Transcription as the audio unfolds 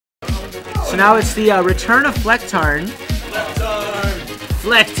So now it's the return of Flecktarn.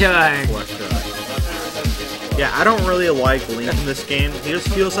 Flecktarn. Yeah, I don't really like Link in this game. He just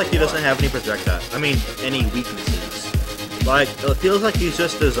feels like he doesn't have any projectile. I mean, any weaknesses. Like, it feels like he's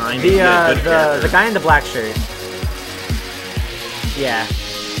just designed to be a good character. The guy in the black shirt. Yeah.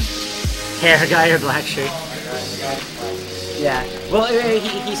 Hair guy or black shirt. Yeah. Well,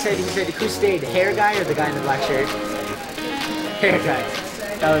 he said who stayed, hair guy or the guy in the black shirt? Hair guy.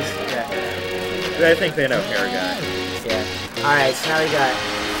 That was, yeah. I think they know hair guy. Yeah. Alright, so now we got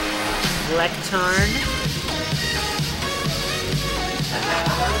Flecktarn.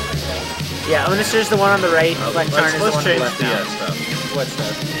 Yeah, Onisser's the one on the right, Flecktarn is the one on the left now. Let's change the stuff. What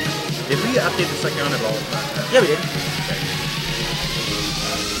stuff? Did we update the second round at all? Yeah, we did. Okay.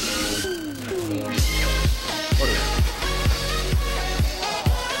 What is it?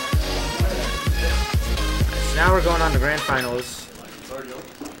 So now we're going on to Grand Finals.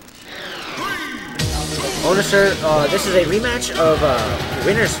 Onisser, this is a rematch of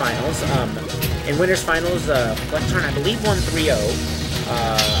Winners Finals. In Winners Finals, Flecktarn, I believe, won 3-0.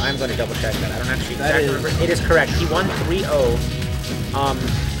 I'm going to double check that. I don't actually exactly remember. It is correct. He won 3-0.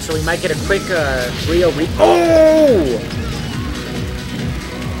 So we might get a quick 3-0 re- Oh!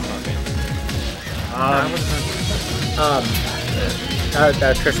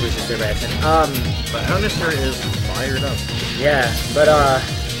 Chris was just there by accident. But Onisser is fired up. Yeah, but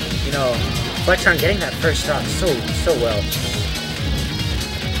you know, Flecktarn getting that first stock so well.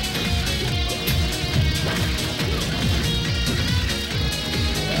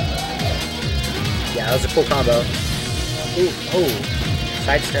 Yeah, that was a cool combo. Ooh,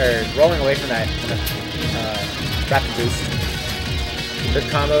 rolling away from that rapid boost. Good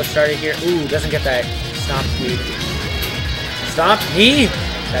combo started here. Ooh, doesn't get that stomp lead. Stomp knee.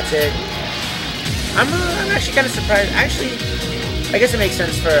 That's it. I'm actually kind of surprised. Actually, I guess it makes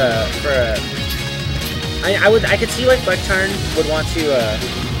sense for I could see why Flecktarn would want to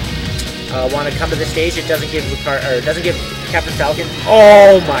come to the stage. It doesn't give doesn't give Captain Falcon.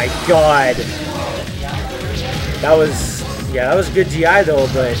 Oh my God. That was good GI though,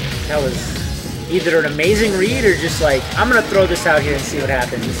 but that was either an amazing read or just like, I'm gonna throw this out here and see what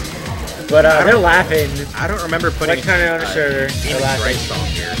happens. But they're laughing. I don't remember putting Flecktarn on a server. They're laughing. Off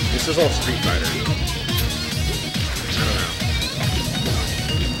here. This is all Street Fighter. I don't know.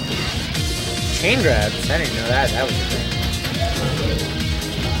 Chain grabs. I didn't know that. That was a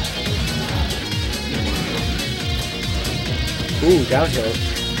thing. Ooh, down tilt.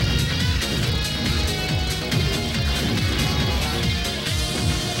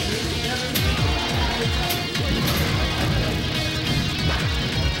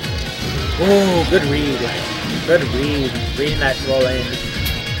 Oh, good read. Good read. Reading that roll in.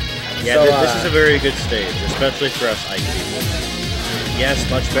 Yeah, so, this is a very good stage, especially for us Ike people. Yes,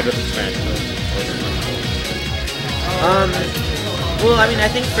 much better than Smash Bros. Well, I mean, I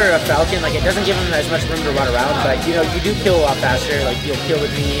think for a Falcon, like, it doesn't give him as much room to run around, but, you know, you do kill a lot faster. Like, you'll kill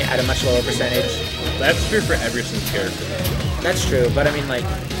with me at a much lower percentage. That's true for every single character. That's true, but I mean, like,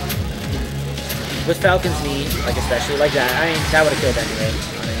 with Falcon's knee, like, especially like that, I mean, that would have killed anyway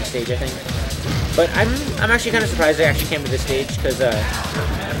on any stage, I think. But I'm actually kind of surprised they actually came to this stage, because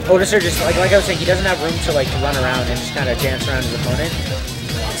Onisser just, like I was saying, he doesn't have room to, like, run around and just kind of dance around his opponent.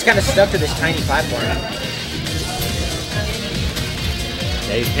 He's kind of stuck to this tiny platform.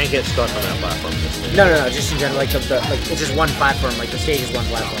 Yeah, you can't get stuck on that platform. No, just in general, like, like, it's just one platform, like, the stage is one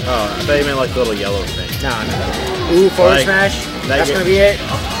platform. Oh, I thought you meant, like, the little yellow thing. No. Ooh, forward smash. That's gonna be it.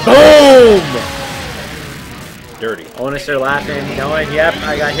 Boom! Dirty. Onisser laughing, knowing, yep,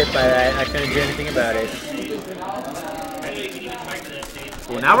 I got hit by that. I couldn't do anything about it.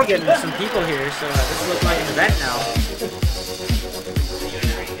 Well, now we're getting some people here, so this looks like an event now.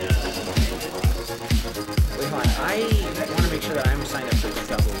 Wait, hold on. I want to make sure that I'm signed up for the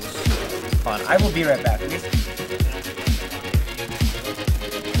doubles. Hold on, I will be right back.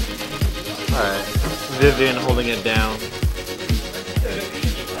 Alright. Vivian holding it down.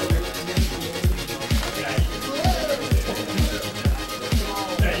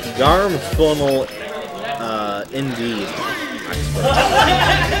 Garm funnel, indeed.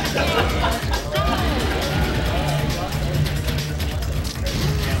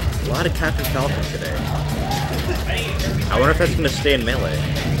 A lot of Captain Falcon today. I wonder if that's going to stay in Melee.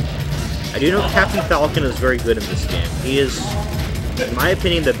 I do know Captain Falcon is very good in this game. He is, in my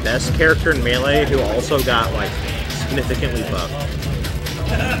opinion, the best character in Melee who also got, like, significantly buffed.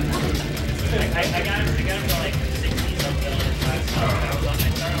 I got him to like 60 something.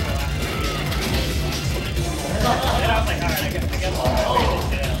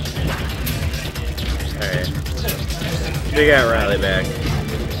 Alright. We got Riley back.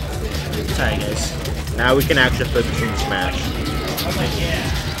 Sorry, guys. Now we can actually focus on Smash.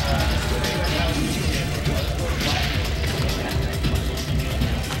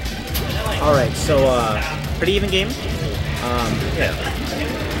 Alright, so, pretty even game. Yeah.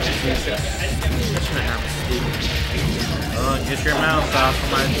 Get your mouse off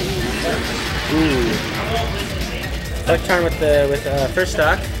of my... Ooh. Flecktarn with first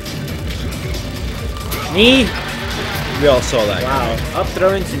stock. Knee. We all saw that. Wow. Up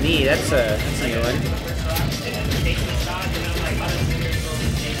throw into knee. That's a new one.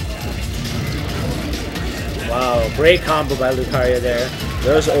 Wow. Great combo by Lucario there.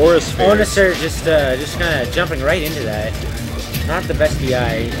 There's Aura Sphere. Onisser just kind of jumping right into that. Not the best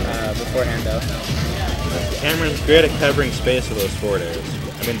BI beforehand though. Cameron's great at covering space with those forward airs.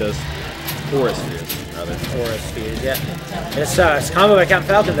 I mean those Aura Spheres, rather. Aura Spheres, yeah. It's combo by Captain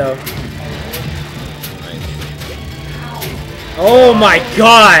Falcon though. Nice. Oh my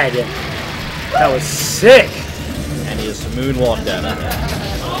god! That was sick! And he just moonwalked out of it.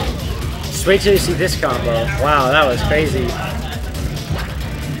 Just wait till you see this combo. Wow, that was crazy.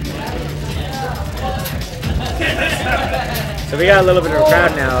 So we got a little bit of a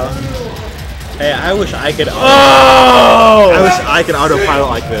crowd now. Hey, I wish I could. Oh! I wish I could autopilot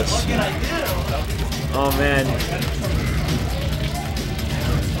like this. Oh man.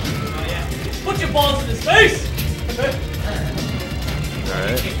 Put your balls in his face!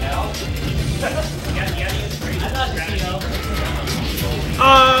 Alright.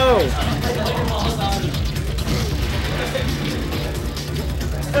 Oh!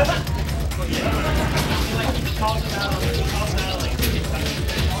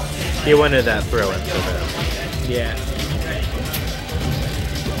 He wanted that throw in so bad. Yeah.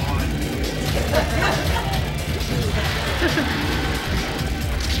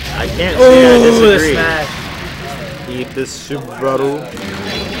 I can't say I Ooh, the disagree. smash. Eat this Subaru.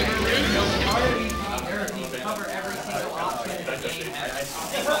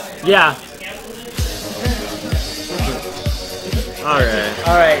 Yeah. Alright.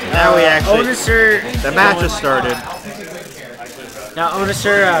 Alright. Now we actually... Onisser. The match has started. Now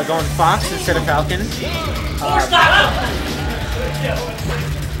Onisser going Fox instead of Falcon. Hit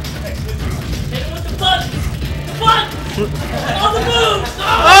him with the buttons! The buttons! All the moves!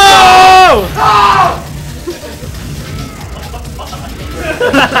 Oh!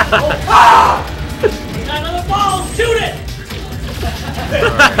 Got another ball! Shoot it!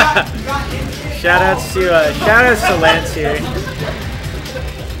 Shoutouts to Lance here.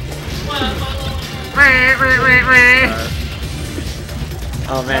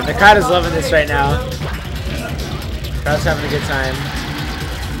 Oh man, the crowd is loving this right now. Crowd's having a good time.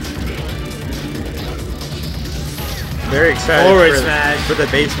 Very excited Forward smash. for the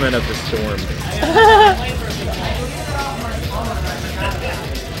basement of the storm.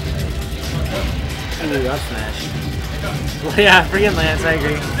 Ooh, up smash. Well, yeah, freaking Lance, I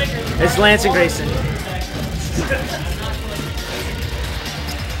agree. It's Lance and Grayson.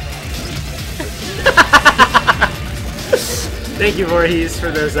 Thank you, Voorhees, for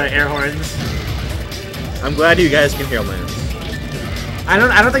those air horns. I'm glad you guys can hear Lance. I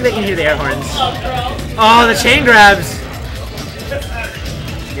don't think they can hear the air horns. Oh, the chain grabs.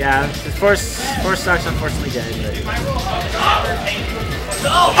 Yeah, the force stock's unfortunately dead. But...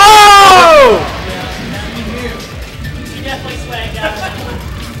 Oh! You definitely swagged out.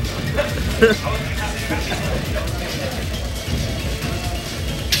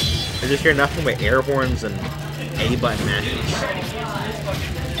 I just hear nothing but air horns and A button matches.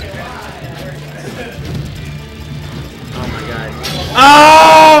 Oh my god.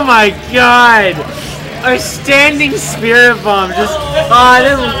 Oh my god! A standing spirit bomb just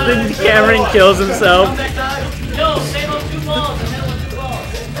then Cameron kills himself. Yo, save on 2 balls and hit him with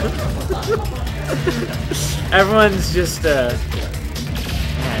 2 balls. Everyone's just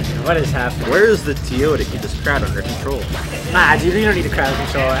man, what is happening? Where is the TO to keep this crowd under control? Nah, dude, you don't need a crowd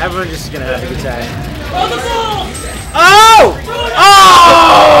control. Everyone's just gonna have a good time. Throw the ball! Oh!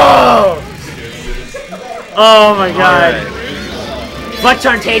 Oh! Oh my god. Right.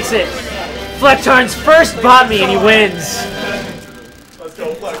 Flecktarn takes it. Flecktarn's first BoPME and he wins.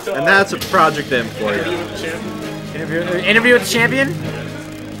 And that's a Project M for you. Interview with the champion?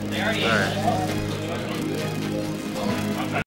 Alright.